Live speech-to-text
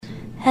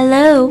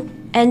Hello,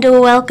 and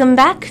welcome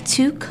back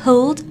to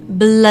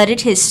Cold-Blooded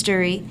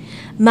History.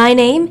 My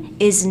name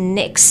is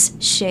Nyx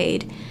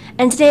Shade,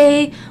 and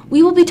today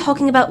we will be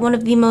talking about one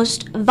of the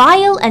most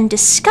vile and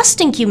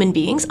disgusting human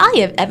beings I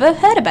have ever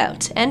heard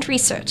about and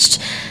researched,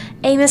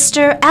 a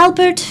Mr.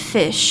 Albert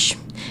Fish.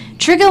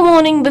 Trigger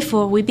warning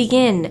before we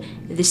begin.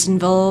 This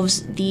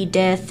involves the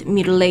death,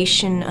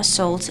 mutilation,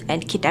 assault,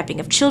 and kidnapping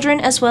of children,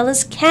 as well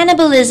as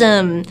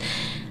cannibalism.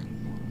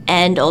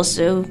 And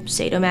also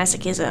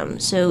Sadomasochism.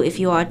 So if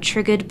you are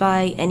triggered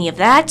by any of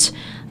that,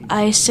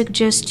 I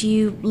suggest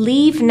you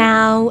leave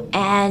now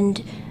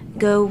and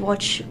go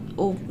watch,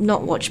 or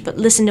not watch, but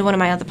listen to one of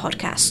my other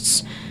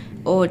podcasts.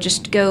 Or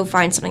just go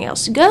find something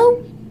else.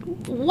 Go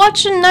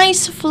watch a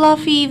nice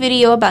fluffy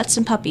video about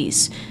some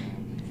puppies.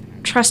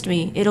 Trust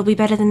me, it'll be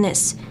better than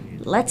this.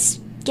 Let's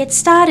get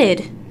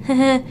started.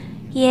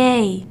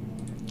 Yay.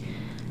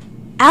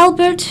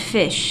 Albert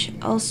Fish,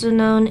 also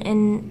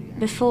known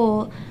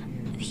before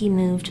he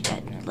moved,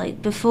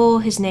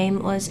 before his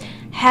name was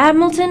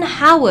Hamilton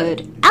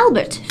Howard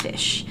Albert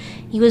Fish.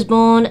 He was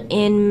born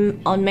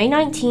on May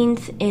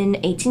 19th in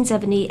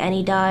 1870, and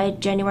he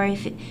died January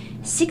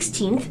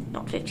 16th,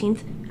 not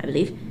 15th, I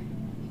believe.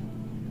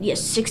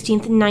 Yes,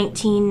 16th,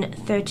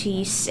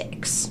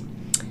 1936.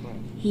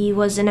 He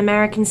was an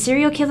American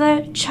serial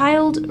killer,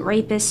 child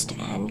rapist,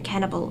 and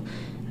cannibal.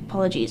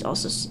 Apologies,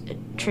 also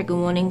trigger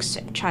warnings,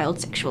 child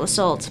sexual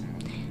assault.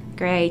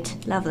 Great,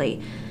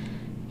 lovely.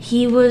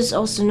 He was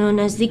also known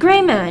as the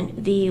Gray Man,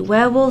 the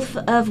Werewolf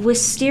of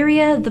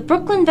Wisteria, the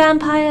Brooklyn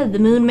Vampire, the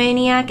Moon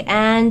Maniac,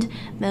 and,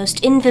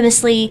 most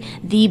infamously,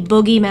 the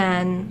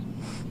Boogeyman.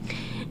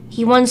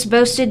 He once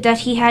boasted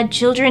that he had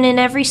children in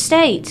every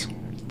state,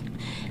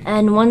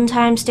 and one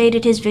time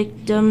stated his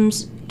victim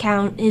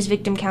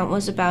count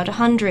was about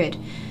 100,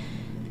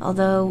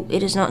 although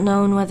it is not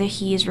known whether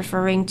he is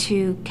referring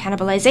to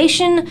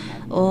cannibalization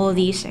or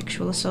the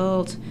sexual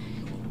assault,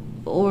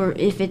 or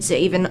if it's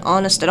even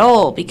honest at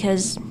all,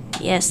 because,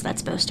 yes,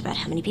 that's boast about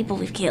how many people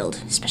we've killed,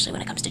 especially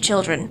when it comes to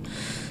children.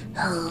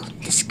 Oh,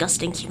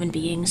 disgusting human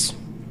beings.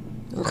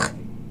 Ugh.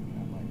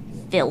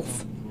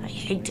 Filth. I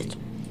hate it.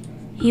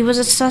 He was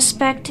a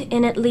suspect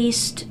in at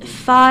least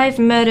 5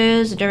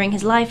 murders during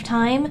his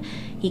lifetime.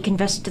 He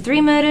confessed to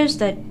 3 murders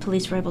that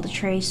police were able to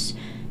trace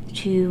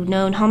to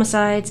known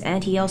homicides,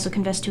 and he also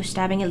confessed to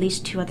stabbing at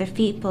least 2 other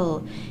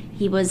people.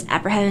 He was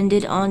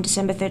apprehended on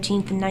December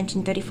 13th,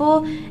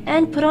 1934,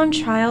 and put on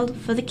trial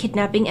for the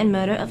kidnapping and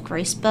murder of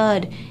Grace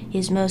Budd,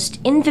 his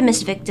most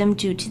infamous victim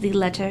due to the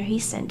letter he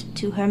sent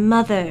to her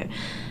mother.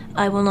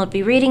 I will not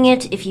be reading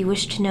it. If you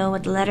wish to know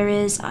what the letter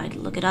is, I'd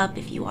look it up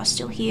if you are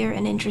still here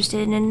and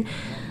interested in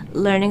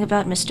learning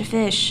about Mr.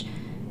 Fish.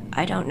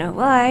 I don't know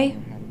why,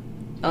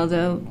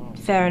 although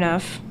fair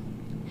enough.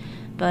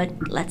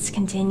 But let's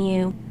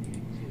continue.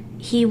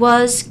 He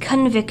was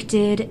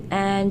convicted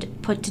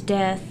and put to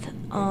death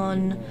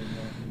on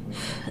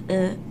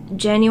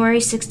January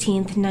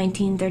 16th,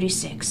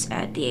 1936,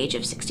 at the age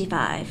of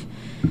 65.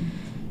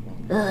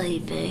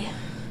 I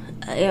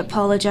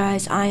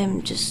apologize, I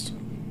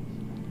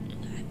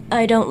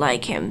don't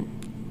like him.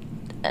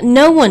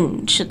 No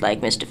one should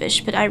like Mr.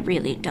 Fish, but I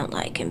really don't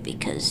like him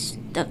because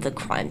of the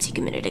crimes he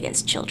committed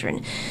against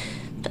children.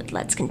 But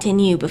let's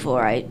continue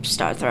before I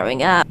start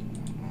throwing up.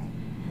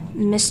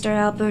 Mr.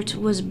 Albert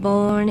was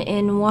born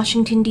in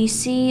Washington,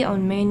 D.C.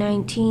 on May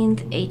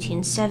 19th,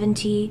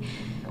 1870,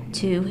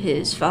 to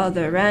his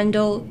father,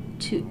 Randall,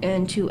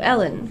 and to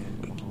Ellen,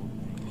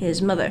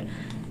 his mother.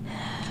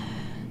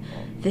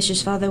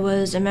 Fish's father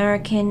was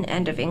American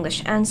and of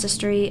English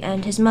ancestry,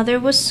 and his mother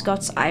was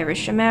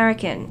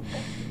Scots-Irish-American.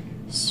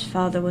 His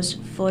father was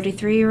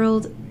 43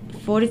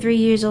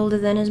 years older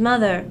than his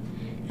mother,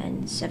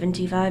 and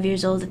 75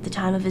 years old at the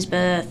time of his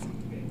birth.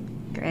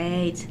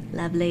 Great,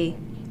 lovely.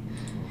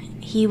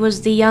 He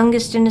was the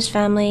youngest in his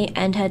family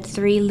and had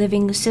 3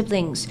 living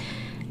siblings,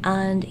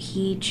 and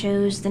he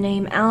chose the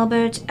name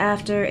Albert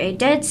after a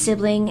dead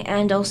sibling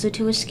and also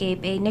to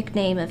escape a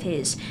nickname of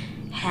his,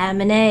 Ham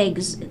and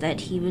Eggs,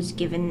 that he was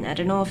given at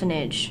an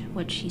orphanage,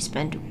 which he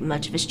spent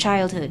much of his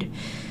childhood.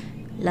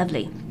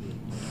 Lovely.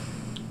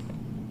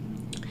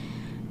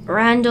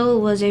 Randall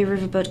was a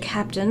riverboat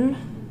captain,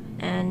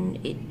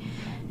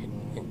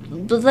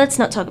 but let's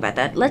not talk about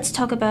that. Let's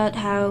talk about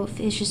how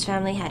Fish's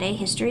family had a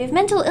history of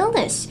mental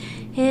illness.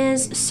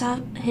 His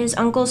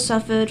uncle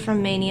suffered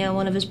from mania.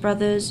 One of his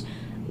brothers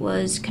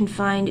was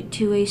confined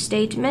to a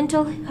state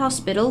mental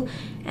hospital,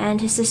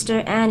 and his sister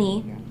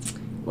Annie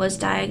was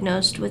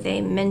diagnosed with a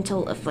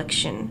mental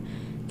affliction.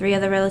 3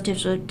 other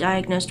relatives were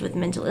diagnosed with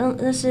mental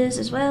illnesses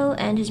as well,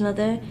 and his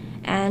mother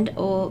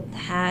or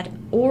had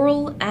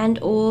oral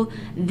or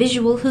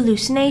visual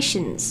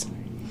hallucinations,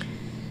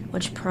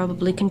 which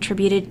probably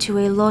contributed to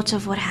a lot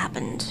of what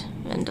happened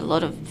and a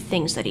lot of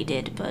things that he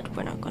did, but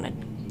we're not going to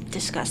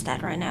discuss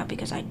that right now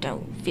because I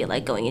don't feel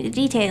like going into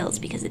details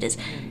because it is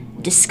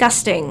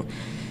disgusting.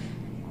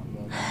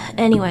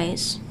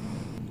 Anyways,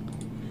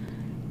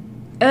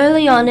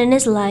 early on in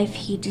his life,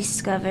 he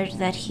discovered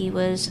that he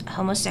was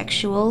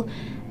homosexual,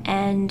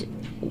 and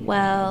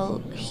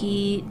well,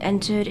 he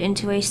entered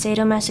into a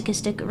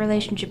sadomasochistic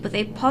relationship with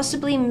a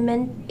possibly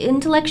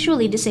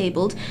intellectually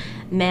disabled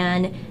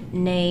man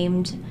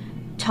named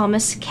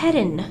Thomas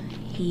Kedden.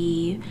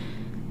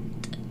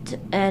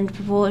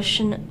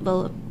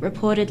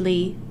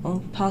 Reportedly,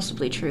 or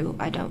possibly true,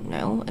 I don't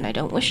know, and I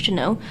don't wish to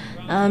know,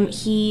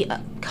 he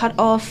cut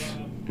off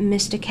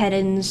Mr.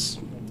 Kedden's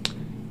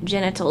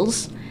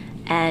genitals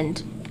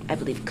and, I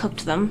believe,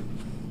 cooked them,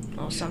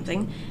 or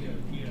something.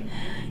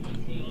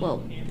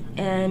 Well,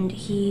 and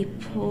he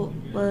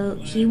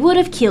would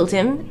have killed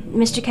him.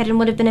 Mr. Kedden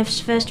would have been his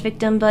first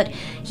victim, but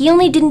he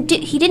didn't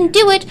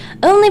do it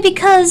only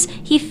because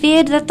he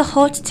feared that the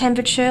hot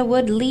temperature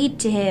would lead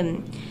to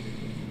him.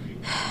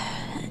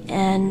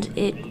 And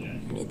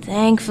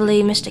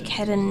thankfully, Mr.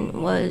 Kedden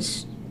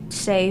was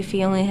safe.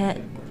 He only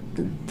had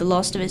the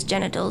loss of his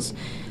genitals.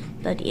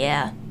 But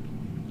yeah,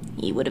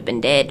 he would have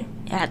been dead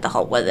had the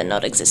hot weather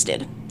not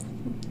existed.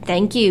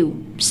 Thank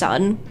you,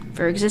 sun,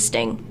 for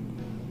existing.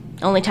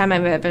 Only time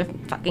I've ever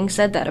fucking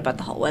said that about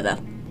the hot weather.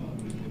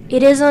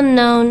 It is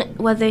unknown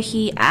whether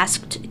he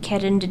asked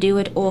Kedden to do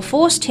it or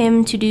forced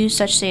him to do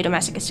such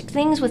sadomasochistic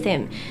things with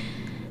him.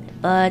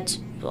 But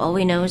all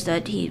we know is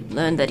that he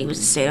learned that he was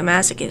a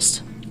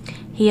sadomasochist.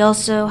 He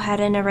also had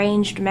an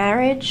arranged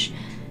marriage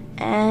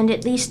and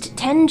at least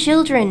 10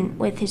 children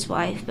with his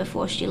wife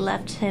before she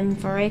left him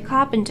for a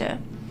carpenter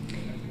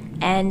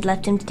and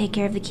left him to take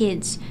care of the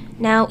kids.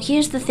 Now,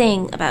 here's the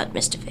thing about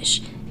Mr.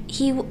 Fish.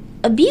 He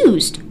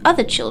abused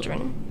other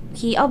children.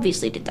 He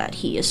obviously did that.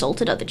 He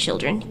assaulted other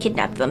children,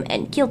 kidnapped them,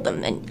 and killed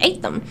them, and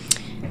ate them.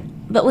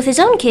 But with his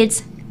own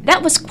kids,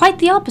 that was quite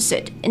the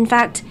opposite. In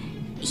fact,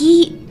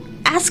 he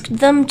asked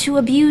them to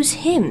abuse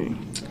him.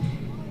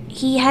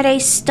 He had a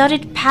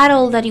studded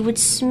paddle that he would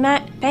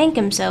spank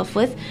himself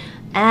with,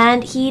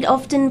 and he'd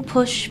often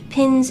push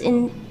pins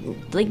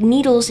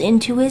needles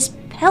into his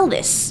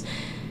pelvis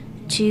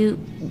to,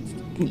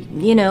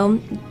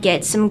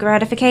 get some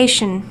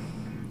gratification.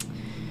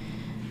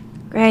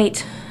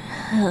 Great.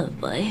 Oh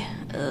boy.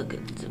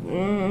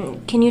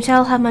 Can you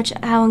tell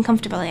how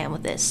uncomfortable I am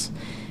with this?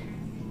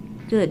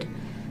 Good.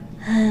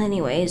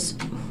 Anyways,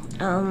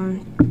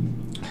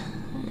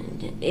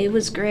 it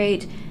was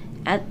great.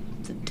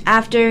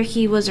 After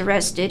he was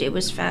arrested,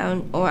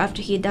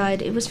 after he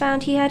died, it was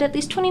found he had at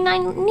least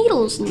 29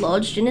 needles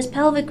lodged in his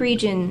pelvic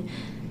region.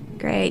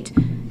 Great.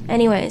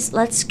 Anyways,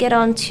 let's get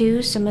on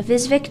to some of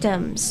his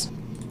victims.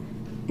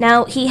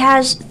 Now, he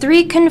has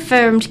 3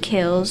 confirmed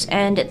kills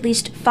and at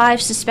least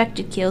 5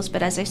 suspected kills,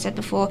 but as I said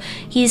before,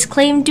 he's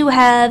claimed to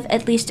have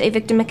at least a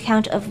victim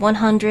count of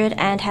 100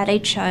 and had a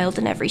child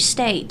in every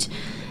state.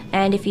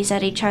 And if he's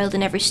had a child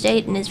in every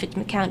state and his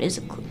victim count is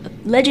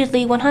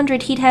allegedly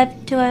 100, he'd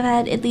have to have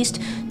had at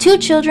least 2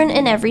 children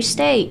in every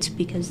state,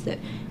 because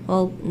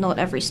not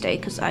every state,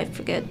 because I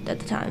forget at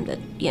the time that,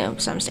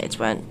 some states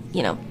weren't,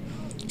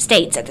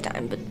 states at the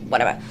time, but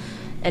whatever.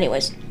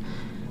 Anyways,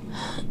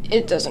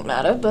 it doesn't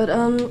matter, but,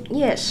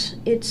 yes,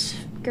 it's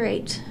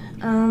great.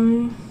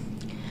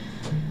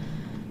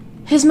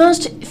 His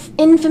most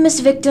infamous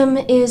victim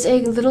is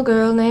a little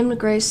girl named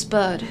Grace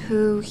Spud,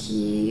 who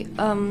he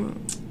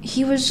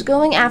was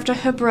going after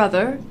her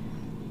brother,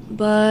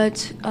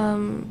 but,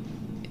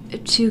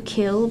 to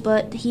kill,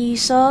 but he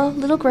saw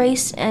little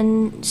Grace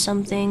and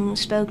something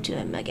spoke to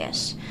him, I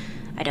guess.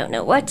 I don't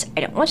know what,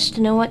 I don't want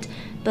to know what,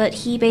 but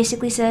he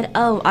basically said,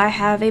 "Oh, I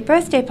have a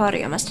birthday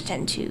party I must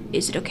attend to.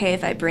 Is it okay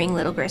if I bring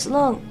little Grace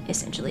along?"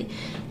 essentially.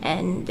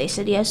 And they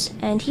said yes,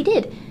 and he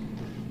did.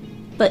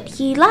 But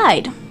he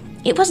lied.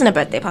 It wasn't a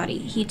birthday party.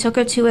 He took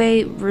her to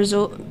a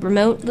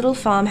remote little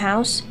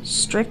farmhouse,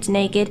 stripped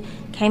naked,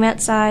 came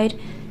outside,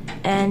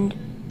 and,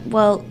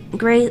 little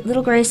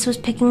Grace was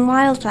picking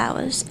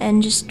wildflowers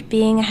and just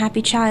being a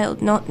happy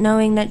child, not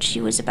knowing that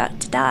she was about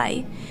to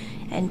die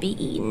and be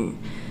eaten.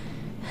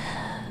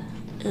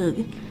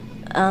 Ugh.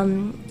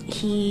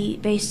 He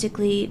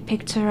basically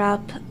picked her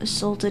up,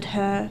 assaulted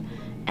her,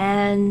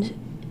 and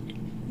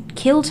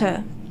killed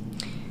her.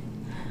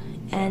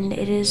 And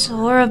it is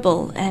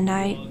horrible, and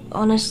I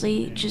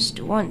honestly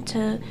just want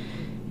to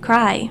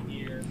cry.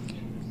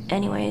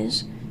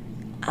 Anyways,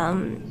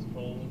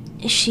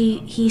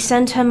 he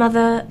sent her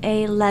mother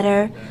a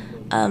letter,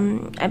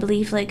 I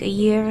believe a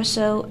year or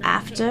so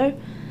after,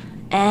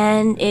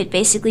 and it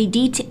basically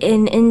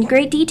in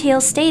great detail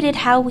stated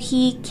how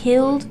he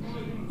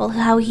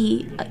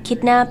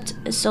kidnapped,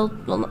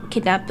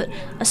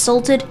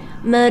 assaulted,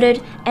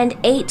 murdered, and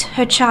ate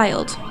her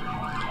child.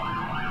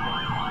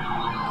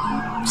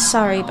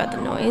 Sorry about the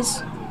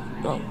noise.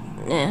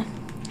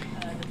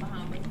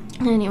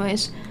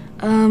 Anyways,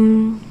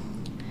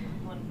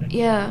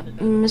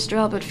 Mr.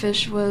 Albert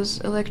Fish was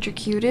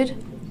electrocuted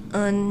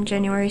on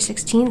January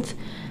 16th,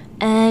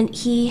 and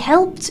he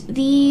helped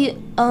the,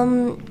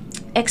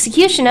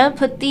 executioner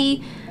put the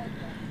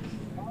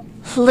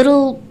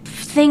little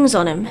things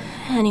on him.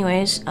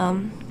 Anyways,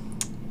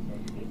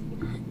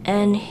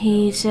 and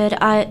he said,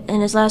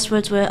 and his last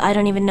words were, "I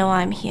don't even know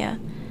I'm here."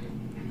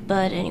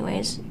 But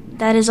anyways,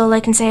 that is all I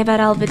can say about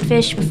Albert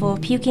Fish before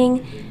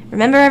puking.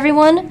 Remember,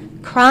 everyone,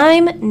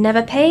 crime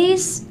never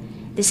pays,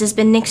 This has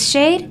been Nick's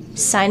Shade,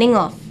 signing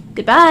off.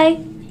 Goodbye!